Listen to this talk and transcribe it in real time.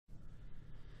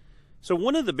So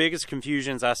one of the biggest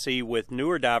confusions I see with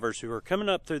newer divers who are coming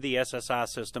up through the SSI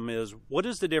system is what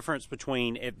is the difference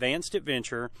between Advanced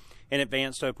Adventure and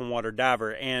Advanced Open Water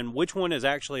Diver, and which one is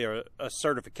actually a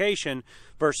certification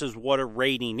versus what a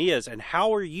rating is, and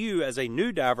how are you as a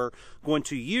new diver going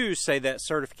to use, say, that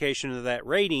certification or that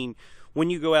rating when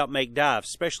you go out and make dives,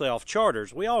 especially off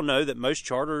charters. We all know that most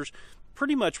charters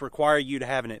pretty much require you to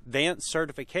have an advanced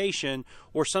certification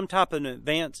or some type of an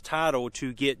advanced title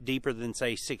to get deeper than,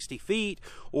 say, 60 feet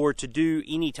or to do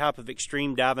any type of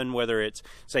extreme diving, whether it's,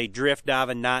 say, drift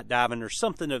diving, night diving, or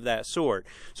something of that sort.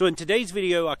 So in today's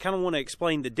video, I kind of want to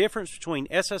explain the difference between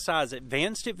SSI's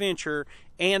Advanced Adventure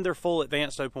and their full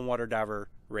Advanced Open Water Diver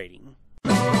rating.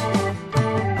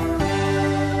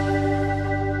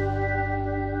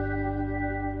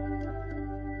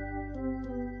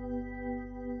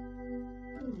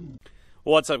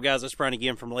 What's up, guys? It's Bryan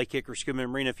again from LakeHickoryScuba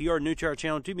and Marina. If you are new to our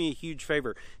channel, do me a huge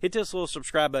favor. Hit this little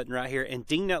subscribe button right here and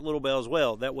ding that little bell as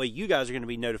well. That way you guys are going to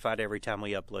be notified every time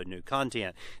we upload new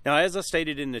content. Now, as I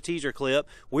stated in the teaser clip,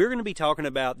 we're going to be talking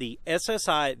about the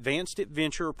SSI Advanced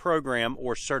Adventurer program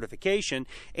or certification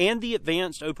and the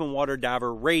Advanced Open Water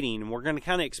Diver rating. And we're going to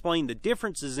kind of explain the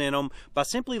differences in them by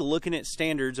simply looking at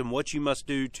standards and what you must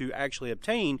do to actually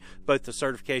obtain both the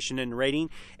certification and the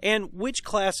rating, and which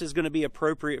class is going to be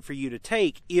appropriate for you to take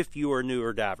if you are a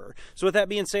newer diver. So with that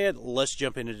being said, let's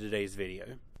jump into today's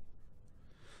video.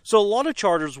 So a lot of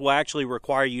charters will actually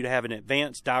require you to have an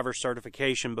advanced diver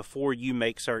certification before you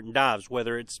make certain dives,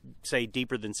 whether it's, say,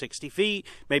 deeper than 60 feet,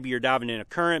 maybe you're diving in a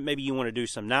current, maybe you want to do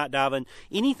some night diving,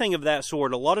 anything of that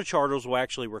sort. A lot of charters will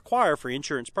actually require, for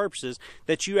insurance purposes,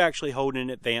 that you actually hold an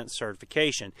advanced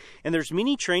certification. And there's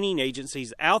many training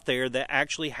agencies out there that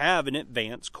actually have an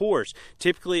advanced course.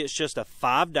 Typically, it's just a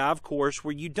 5-dive course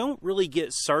where you don't really get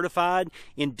certified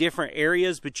in different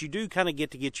areas, but you do kind of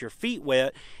get your feet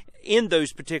wet in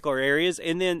those particular areas,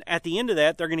 and then at the end of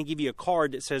that, they're going to give you a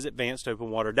card that says Advanced Open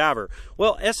Water Diver.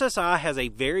 Well, SSI has a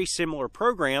very similar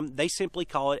program. They simply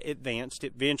call it Advanced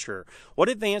Adventurer. What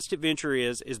Advanced Adventurer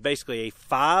is basically a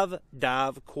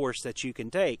 5-dive course that you can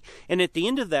take, and at the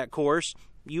end of that course,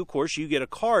 you get a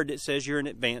card that says you're an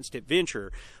advanced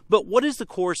adventurer. But what is the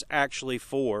course actually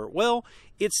for? Well,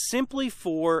 it's simply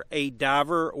for a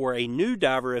diver or a new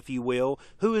diver, if you will,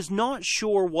 who is not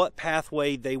sure what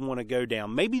pathway they want to go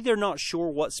down. Maybe they're not sure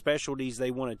what specialties they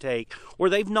want to take, or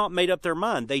they've not made up their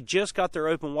mind. They just got their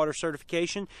open water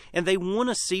certification and they want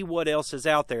to see what else is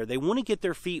out there. They want to get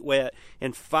their feet wet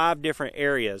in 5 different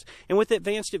areas. And with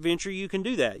Advanced Adventure, you can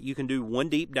do that. You can do one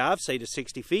deep dive, say to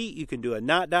 60 feet. You can do a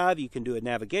night dive. You can do a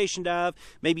navigation dive.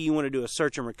 Maybe you want to do a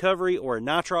search and recovery or a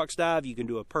nitrox dive. You can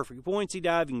do a perfect buoyancy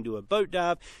dive. You can do a boat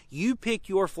dive. You pick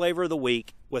your flavor of the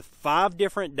week with 5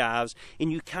 different dives,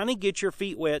 and you kind of get your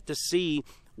feet wet to see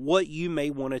what you may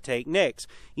want to take next.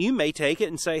 You may take it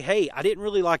and say, hey, I didn't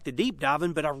really like the deep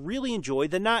diving, but I really enjoy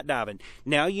the night diving.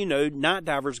 Now you know night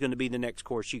diver is going to be the next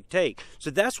course you take.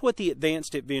 So that's what the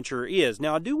Advanced Adventurer is.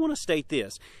 Now I do want to state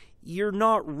this. You're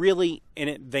not really an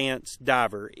advanced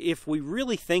diver. If we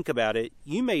really think about it,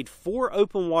 you made 4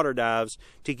 open water dives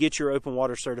to get your open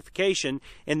water certification,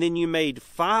 and then you made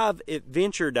 5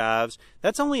 adventure dives.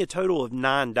 That's only a total of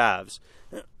 9 dives.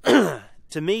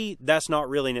 To me, that's not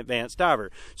really an advanced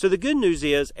diver. So the good news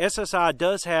is SSI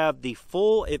does have the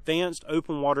full Advanced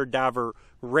Open Water Diver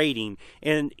rating,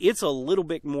 and it's a little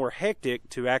bit more hectic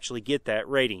to actually get that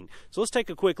rating. So let's take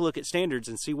a quick look at standards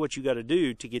and see what you got to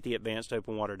do to get the Advanced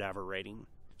Open Water Diver rating.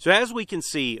 So as we can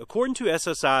see, according to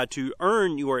SSI, to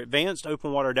earn your Advanced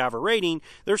Open Water Diver rating,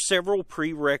 there's several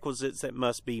prerequisites that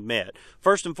must be met.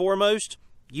 First and foremost,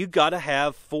 you got to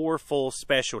have 4 full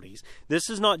specialties. This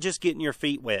is not just getting your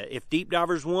feet wet. If deep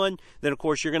diver's 1, then of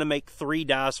course you're going to make 3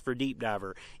 dives for deep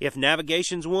diver. If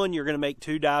navigation's 1, you're going to make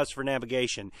 2 dives for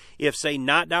navigation. If, say,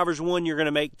 night diver's 1, you're going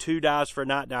to make 2 dives for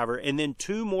night diver, and then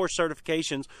 2 more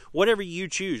certifications, whatever you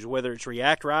choose, whether it's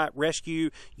React Right, Rescue,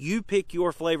 you pick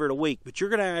your flavor of the week, but you're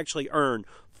going to actually earn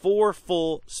 4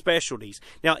 full specialties.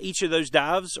 Now, each of those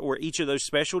dives or each of those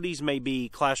specialties may be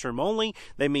classroom only.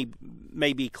 They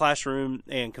may be classroom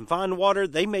and confined water.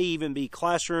 They may even be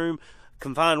classroom,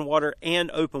 confined water, and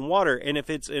open water. And if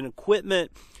it's an equipment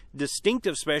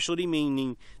distinctive specialty,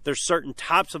 meaning there's certain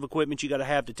types of equipment you got to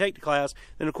have to take the class,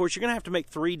 then of course you're going to have to make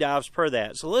 3 dives per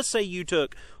that. So let's say you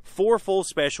took 4 full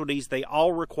specialties. They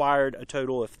all required a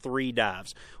total of 3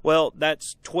 dives. Well,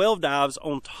 that's 12 dives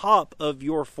on top of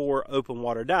your 4 open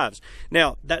water dives.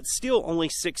 Now, that's still only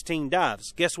 16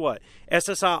 dives. Guess what?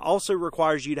 SSI also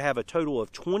requires you to have a total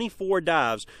of 24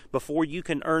 dives before you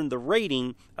can earn the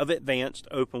rating of Advanced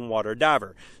Open Water Diver.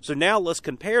 diver. So now let's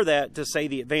compare that to, say,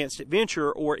 the Advanced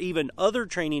Adventurer or even other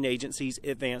training agencies'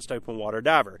 Advanced Open Water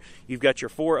Diver. You've got your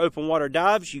 4 open water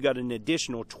dives, you got an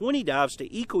additional 20 dives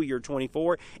to equal your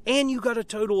 24, and you got a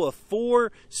total of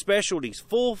 4 specialties,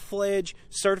 full-fledged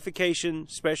certification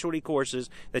specialty courses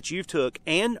that you've took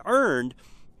and earned.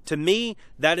 To me,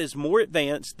 that is more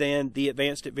advanced than the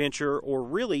Advanced Adventurer or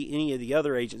really any of the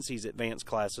other agencies' advanced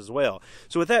class as well.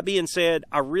 So with that being said,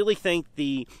 I really think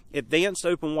the Advanced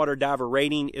Open Water Diver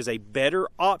rating is a better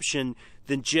option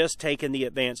than just taking the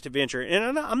Advanced Adventurer.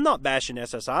 And I'm not bashing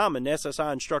SSI. I'm an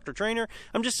SSI instructor trainer.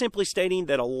 I'm just simply stating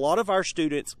that a lot of our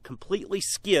students completely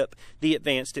skip the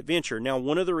Advanced Adventurer. Now,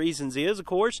 one of the reasons is, of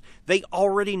course, they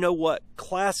already know what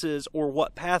classes or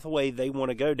what pathway they want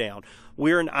to go down.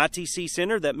 We're an ITC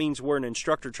center. That means we're an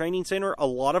instructor training center. A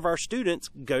lot of our students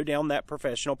go down that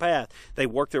professional path. They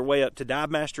work their way up to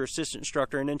dive master, assistant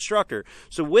instructor, and instructor.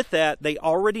 So with that, they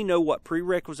already know what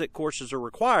prerequisite courses are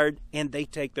required, and they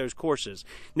take those courses.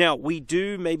 Now, we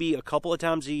do maybe a couple of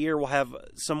times a year, we'll have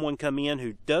someone come in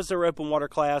who does their open water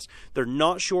class. They're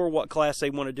not sure what class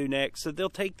they want to do next, so they'll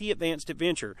take the Advanced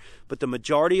Adventure. But the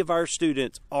majority of our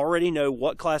students already know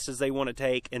what classes they want to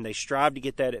take, and they strive to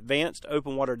get that Advanced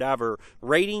Open Water Diver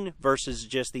rating versus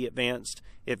just the Advanced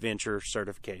Adventure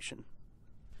certification.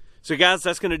 So guys,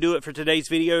 that's going to do it for today's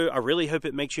video. I really hope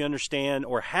it makes you understand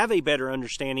or have a better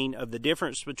understanding of the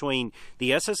difference between the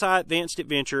SSI Advanced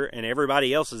Adventure and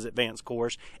everybody else's advanced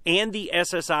course and the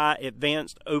SSI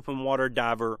Advanced Open Water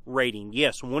Diver rating.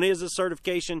 Yes, one is a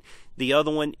certification, the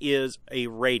other one is a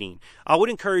rating. I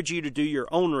would encourage you to do your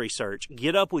own research.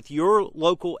 Get up with your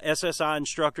local SSI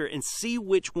instructor and see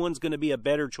which one's going to be a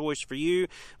better choice for you.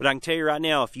 But I can tell you right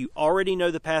now, if you already know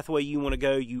the pathway you want to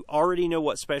go, you already know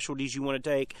what specialties you want to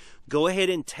take, go ahead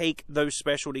and take those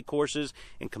specialty courses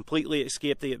and completely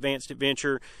skip the Advanced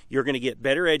Adventure. You're going to get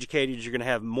better educated. You're going to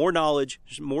have more knowledge,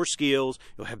 more skills.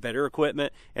 You'll have better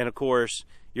equipment. And of course,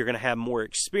 you're going to have more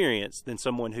experience than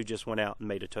someone who just went out and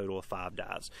made a total of 5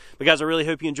 dives. But guys, I really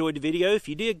hope you enjoyed the video. If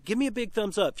you did, give me a big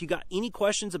thumbs up. If you got any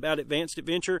questions about Advanced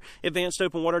Adventure, Advanced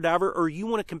Open Water Diver, or you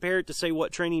want to compare it to, say,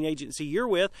 what training agency you're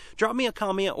with, drop me a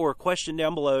comment or a question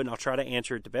down below, and I'll try to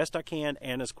answer it the best I can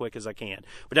and as quick as I can.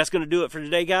 But that's going to do it for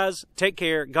today, guys. Take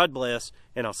care, God bless,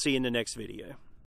 and I'll see you in the next video.